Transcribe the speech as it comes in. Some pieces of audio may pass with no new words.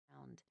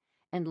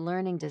and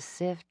learning to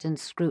sift and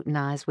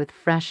scrutinize with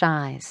fresh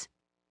eyes.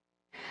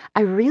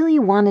 I really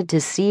wanted to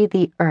see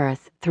the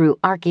earth through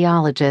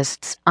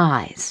archaeologists'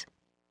 eyes.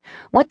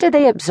 What do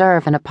they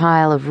observe in a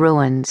pile of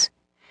ruins?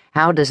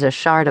 How does a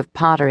shard of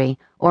pottery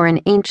or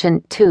an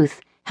ancient tooth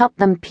help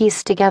them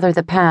piece together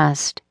the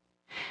past?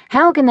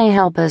 How can they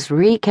help us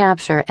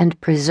recapture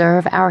and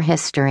preserve our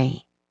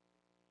history?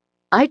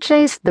 I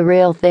chased the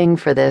real thing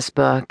for this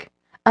book,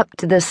 up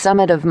to the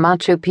summit of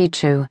Machu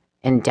Picchu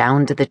and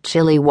down to the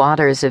chilly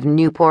waters of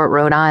Newport,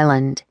 Rhode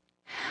Island.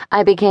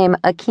 I became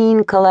a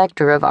keen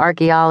collector of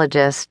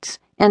archaeologists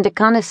and a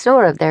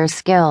connoisseur of their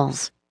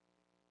skills.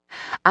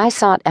 I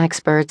sought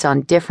experts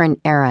on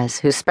different eras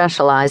who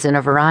specialize in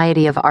a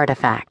variety of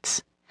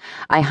artifacts.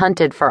 I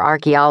hunted for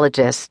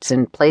archaeologists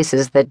in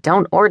places that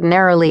don't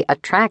ordinarily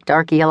attract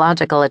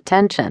archaeological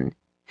attention: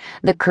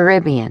 the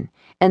Caribbean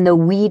and the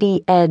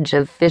weedy edge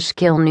of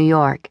Fishkill, New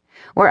York,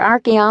 where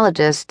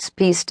archaeologists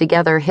piece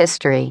together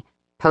history,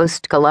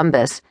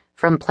 post-Columbus,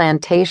 from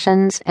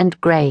plantations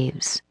and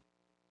graves.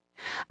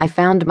 I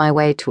found my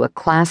way to a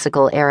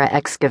classical-era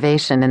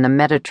excavation in the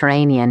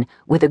Mediterranean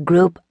with a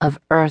group of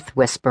earth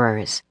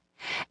whisperers,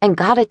 and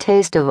got a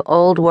taste of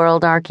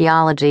old-world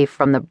archaeology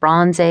from the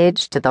Bronze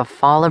Age to the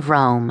fall of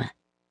Rome.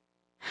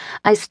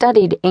 I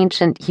studied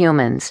ancient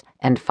humans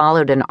and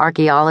followed an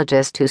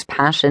archaeologist whose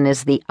passion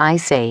is the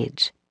Ice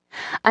Age.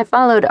 I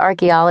followed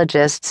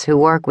archaeologists who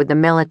work with the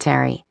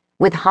military,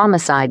 with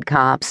homicide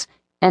cops,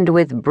 and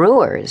with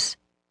brewers.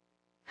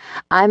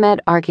 I met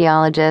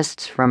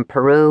archaeologists from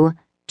Peru,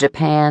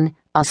 Japan,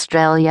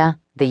 Australia,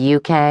 the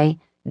UK,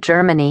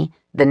 Germany,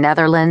 the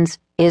Netherlands,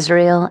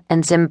 Israel,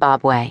 and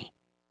Zimbabwe.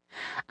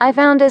 I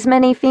found as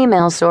many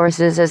female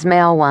sources as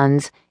male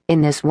ones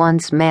in this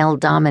once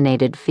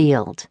male-dominated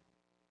field.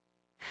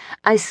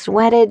 I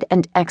sweated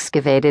and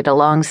excavated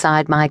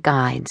alongside my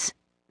guides.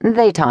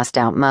 They tossed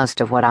out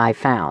most of what I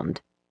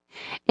found.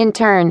 In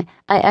turn,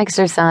 I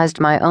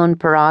exercised my own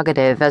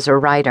prerogative as a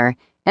writer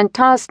and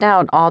tossed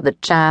out all the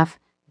chaff,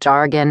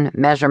 jargon,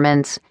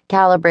 measurements,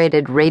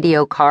 calibrated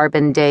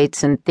radiocarbon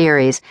dates, and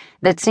theories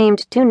that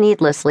seemed too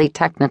needlessly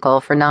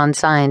technical for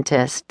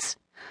non-scientists,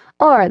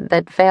 or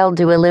that failed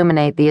to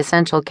illuminate the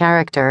essential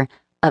character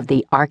of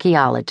the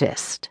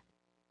archaeologist.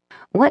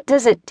 What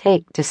does it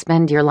take to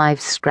spend your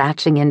life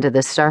scratching into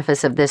the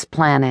surface of this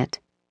planet?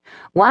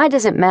 Why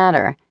does it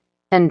matter?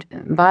 And,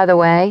 by the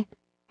way,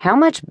 how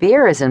much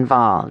beer is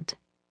involved?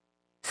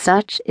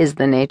 Such is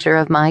the nature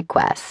of my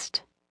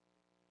quest.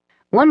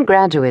 One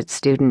graduate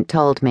student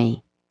told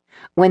me,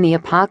 "When the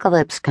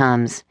apocalypse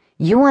comes,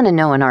 you want to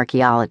know an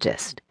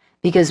archaeologist,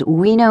 because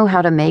we know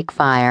how to make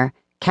fire,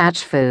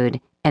 catch food,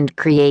 and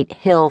create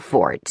hill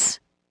forts."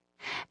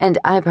 And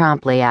I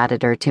promptly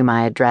added her to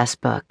my address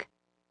book.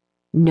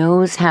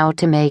 Knows how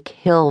to make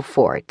hill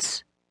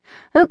forts.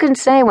 Who can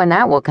say when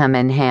that will come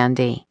in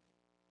handy?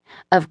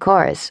 Of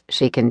course,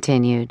 she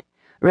continued,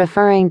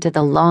 referring to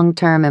the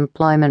long-term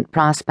employment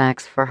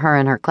prospects for her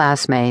and her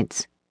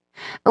classmates.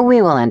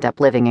 We will end up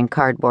living in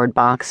cardboard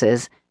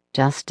boxes,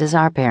 just as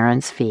our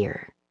parents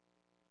fear.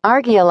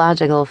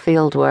 Archaeological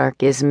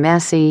fieldwork is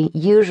messy,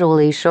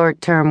 usually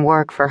short-term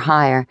work for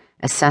hire,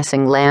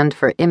 assessing land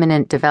for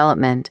imminent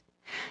development,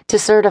 to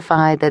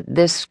certify that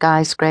this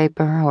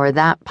skyscraper or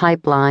that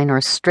pipeline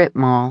or strip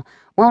mall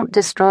won't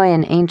destroy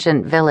an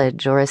ancient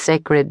village or a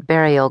sacred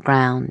burial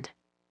ground.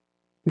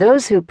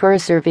 Those who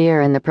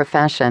persevere in the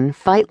profession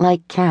fight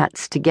like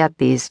cats to get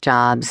these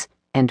jobs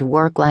and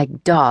work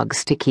like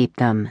dogs to keep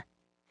them.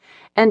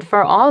 And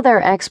for all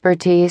their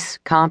expertise,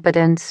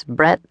 competence,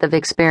 breadth of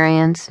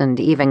experience, and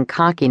even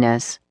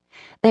cockiness,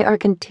 they are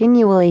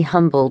continually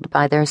humbled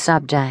by their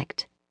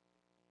subject.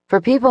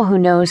 For people who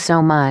know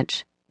so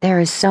much, there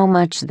is so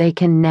much they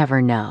can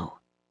never know.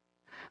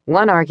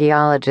 One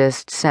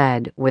archaeologist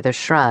said, with a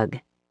shrug,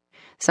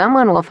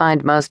 "Someone will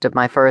find most of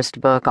my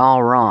first book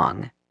all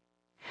wrong."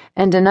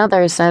 And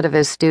another said of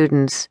his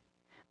students,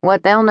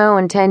 "What they'll know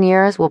in 10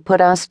 years will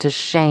put us to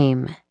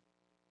shame."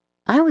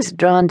 I was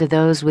drawn to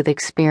those with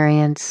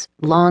experience,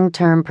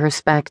 long-term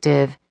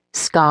perspective,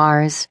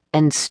 scars,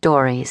 and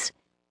stories,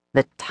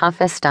 the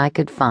toughest I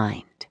could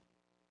find.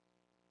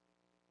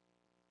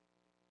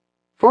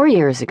 4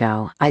 years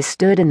ago, I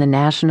stood in the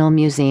National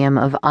Museum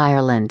of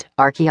Ireland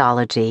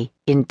Archaeology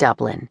in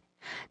Dublin,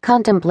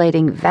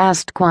 contemplating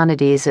vast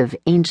quantities of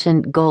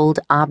ancient gold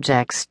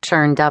objects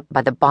churned up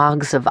by the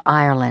bogs of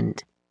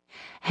Ireland.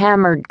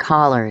 Hammered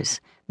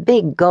collars,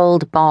 big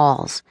gold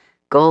balls,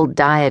 gold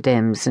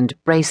diadems and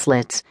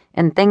bracelets,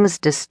 and things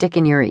to stick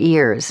in your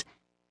ears,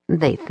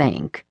 they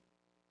think.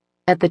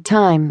 At the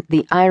time,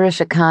 the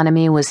Irish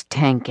economy was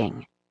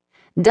tanking.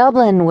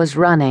 Dublin was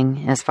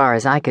running, as far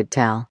as I could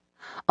tell,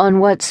 on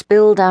what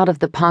spilled out of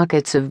the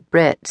pockets of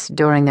Brits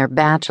during their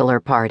bachelor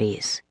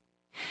parties.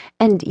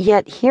 And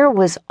yet here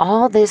was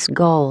all this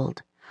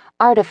gold,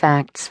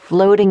 artifacts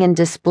floating in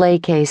display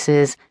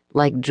cases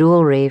like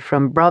jewelry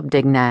from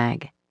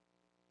Brobdingnag.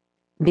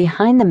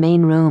 Behind the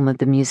main room of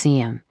the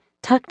museum,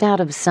 tucked out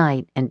of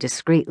sight and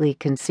discreetly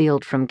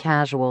concealed from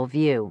casual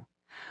view,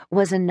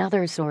 was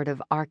another sort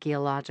of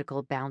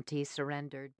archaeological bounty surrendered